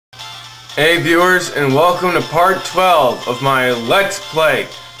Hey viewers, and welcome to part 12 of my Let's Play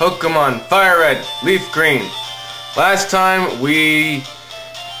Pokemon FireRed, LeafGreen. Last time we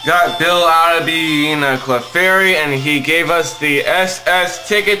got Bill out of being a Clefairy and he gave us the SS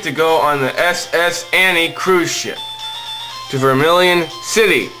ticket to go on the SS Annie cruise ship to Vermilion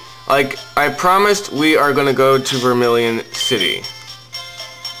City. Like I promised, we are going to go to Vermilion City.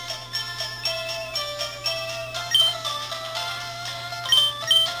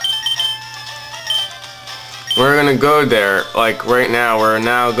 We're gonna go there, like right now. We're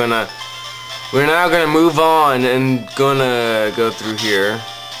now gonna move on and gonna go through here.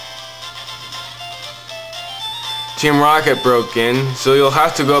 Team Rocket broke in, so you'll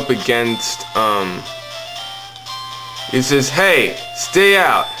have to go up against He says, "Hey, stay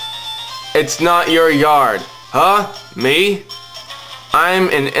out. It's not your yard." Huh? Me? I'm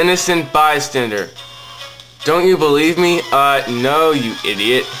an innocent bystander. Don't you believe me? No, you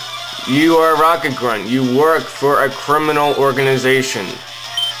idiot. You are Rocket Grunt. You work for a criminal organization.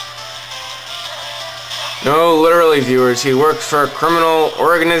 No, literally, viewers, he works for a criminal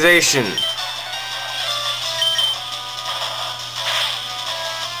organization.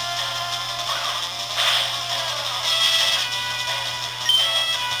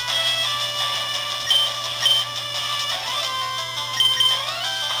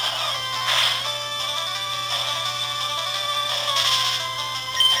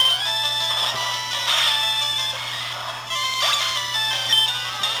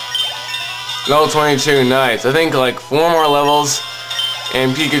 Level 22, nice. I think like 4 more levels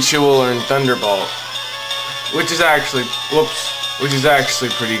and Pikachu will learn Thunderbolt. Which is actually, which is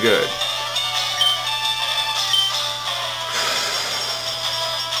actually pretty good.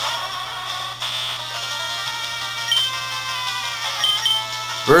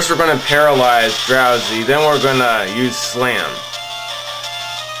 First we're going to paralyze Drowsy, then we're going to use Slam.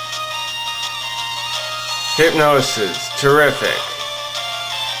 Hypnosis, terrific.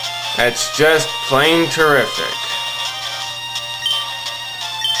 That's just plain terrific.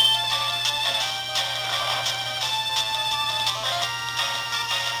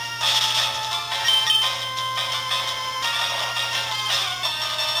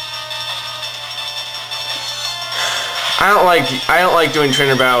 I don't like doing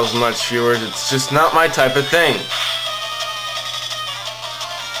trainer battles much, viewers. It's just not my type of thing.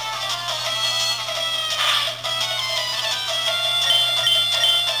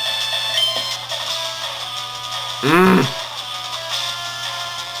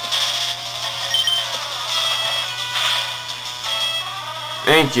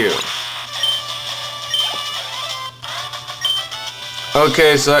 Thank you.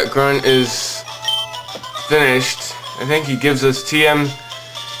 Okay, so that grunt is finished. I think he gives us TM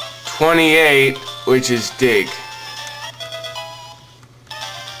 28, which is dig.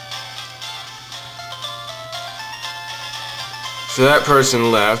 So that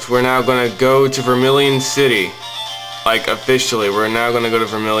person left. We're now going to go to Vermilion City. Like officially, we're now going to go to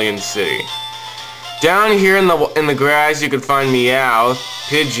Vermilion City. Down here in the grass, you can find Meowth,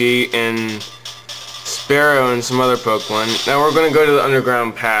 Pidgey, and Sparrow, and some other Pokemon. Now we're going to go to the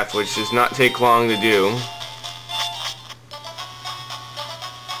underground path, which does not take long to do.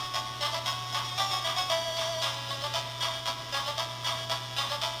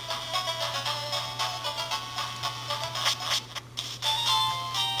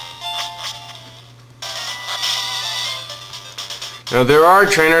 Now there are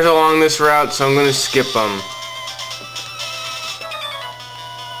trainers along this route, so I'm going to skip them.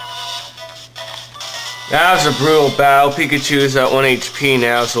 That was a brutal battle. Pikachu is at 1 HP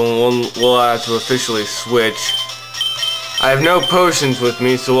now, so we'll have to officially switch. I have no potions with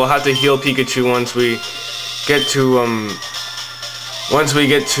me, so we'll have to heal Pikachu once we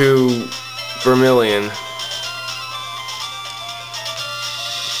get to Vermilion.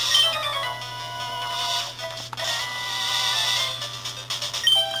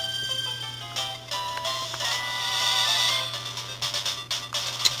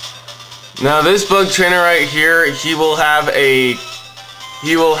 Now this bug trainer right here, he will have a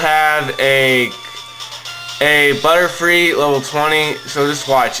Butterfree level 20, so just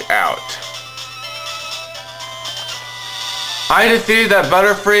watch out. I defeated that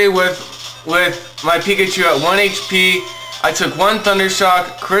Butterfree with my Pikachu at 1 HP. I took 1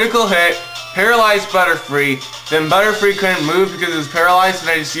 Thundershock, critical hit, paralyzed Butterfree, then Butterfree couldn't move because it was paralyzed,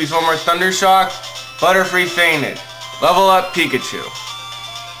 and I just used 1 more Thundershock. Butterfree fainted. Level up Pikachu.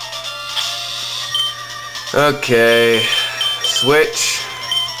 Okay, switch.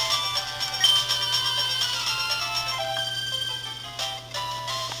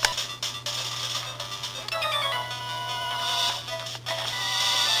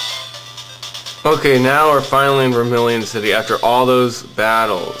 Okay, now we're finally in Vermilion City after all those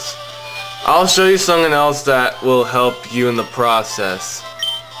battles. I'll show you something else that will help you in the process.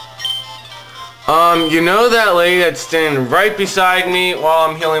 You know that lady that's standing right beside me while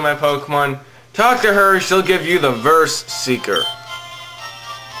I'm healing my Pokemon? Talk to her, she'll give you the Verse Seeker.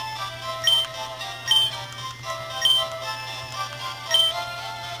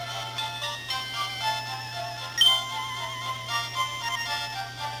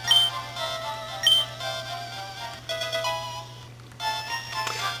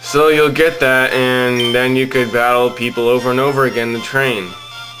 So you'll get that, and then you could battle people over and over again to train,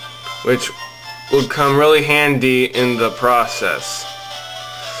 which would come really handy in the process.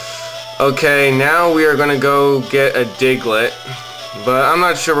 Okay, now we are going to go get a Diglett, but I'm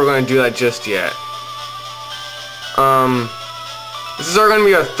not sure we're going to do that just yet. This is going to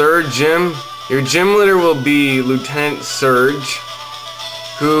be our third gym. Your gym leader will be Lieutenant Surge,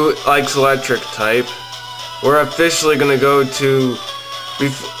 who likes electric type. We're officially going to go to...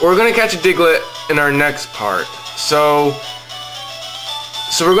 We're going to catch a Diglett in our next part. So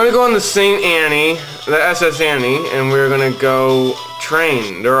we're going to go on the St. Annie, the SS Annie, and we're going to go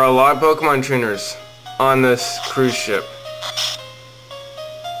train. There are a lot of Pokemon trainers on this cruise ship.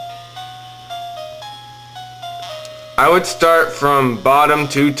 I would start from bottom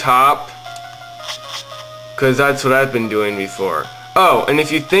to top, because that's what I've been doing before. Oh, and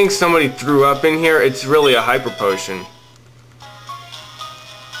if you think somebody threw up in here, it's really a Hyper Potion.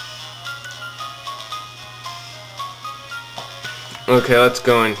 Okay, let's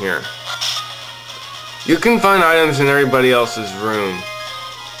go in here. You can find items in everybody else's room.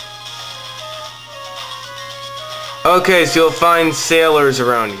 Okay, so you'll find sailors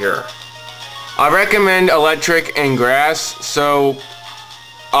around here. I recommend electric and grass, so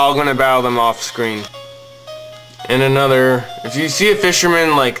I'm gonna battle them off screen. And another, if you see a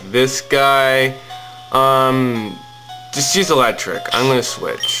fisherman like this guy, just use electric. I'm gonna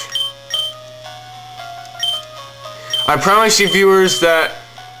switch. I promise you viewers that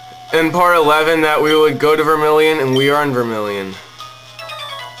in part 11 that we would go to Vermilion, and we are in Vermilion.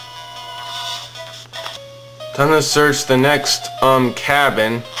 Time to search the next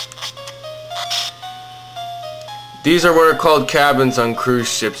cabin. These are what are called cabins on cruise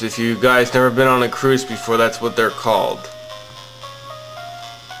ships. If you guys never been on a cruise before, that's what they're called.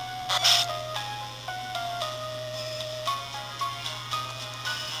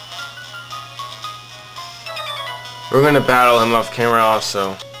 We're gonna battle him off camera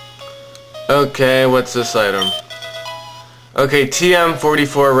also. Okay, what's this item? Okay,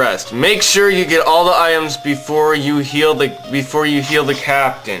 TM44 rest. Make sure you get all the items before you heal the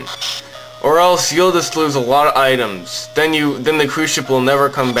captain, or else you'll just lose a lot of items. Then the cruise ship will never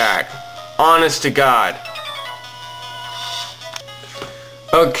come back. Honest to God.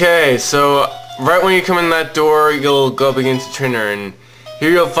 Okay, so right when you come in that door, you'll go up against a trainer, and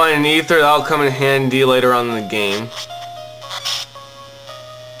here you'll find an ether that'll come in handy later on in the game.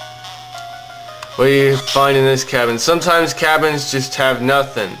 What do you find in this cabin? Sometimes cabins just have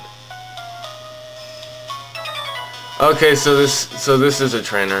nothing. Okay, so this is a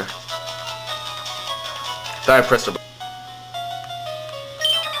trainer. I pressed a button.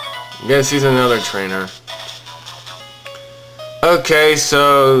 Guess he's another trainer. Okay,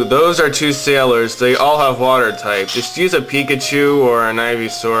 so those are two sailors. They all have water type. Just use a Pikachu or an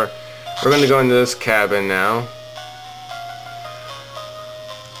Ivysaur. We're gonna go into this cabin now.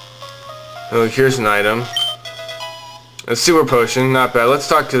 Oh, here's an item. A Super Potion, not bad. Let's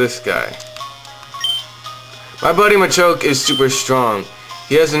talk to this guy. My buddy Machoke is super strong.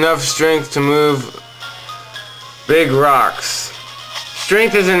 He has enough strength to move big rocks.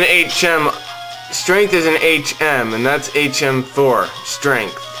 Strength is an HM. Strength is an HM, and that's HM4.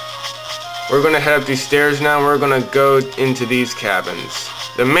 Strength. We're gonna head up these stairs now. We're gonna go into these cabins,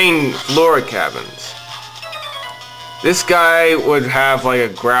 the main floor cabins. This guy would have like a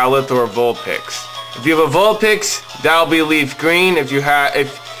Growlithe or a Vulpix. If you have a Vulpix, that'll be LeafGreen. If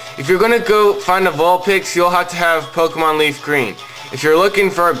you're gonna go find a Vulpix, you'll have to have Pokemon LeafGreen. If you're looking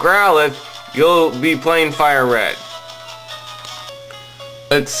for a Growlithe, you'll be playing FireRed.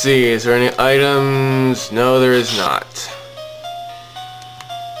 Let's see, is there any items? No, there is not.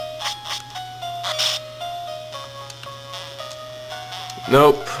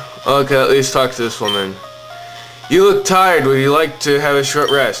 Nope. Okay, at least talk to this woman. You look tired. Would you like to have a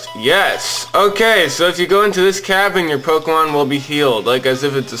short rest? Yes. Okay, so if you go into this cabin, your Pokemon will be healed, like as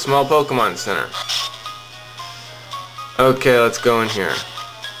if it's a small Pokemon center. Okay, let's go in here.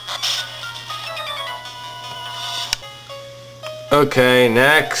 Okay,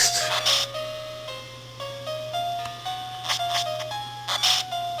 next.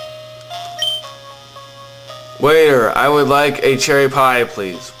 Waiter, I would like a cherry pie,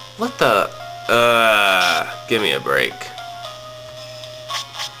 please. What the? Give me a break.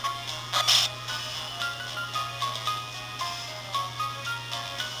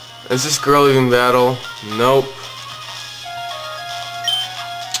 Is this girl even battle? Nope.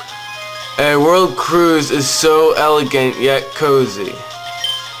 A world cruise is so elegant yet cozy.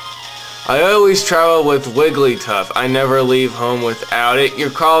 I always travel with Wigglytuff. I never leave home without it. You're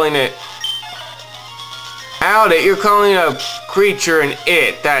calling it... Out it! You're calling a creature an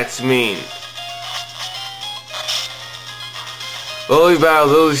it. That's mean. We'll battle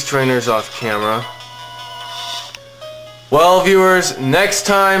those trainers off camera. Well, viewers, next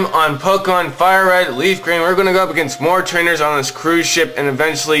time on Pokemon FireRed, LeafGreen, we're going to go up against more trainers on this cruise ship and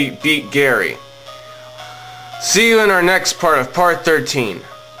eventually beat Gary. See you in our next part of Part 13.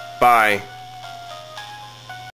 Bye.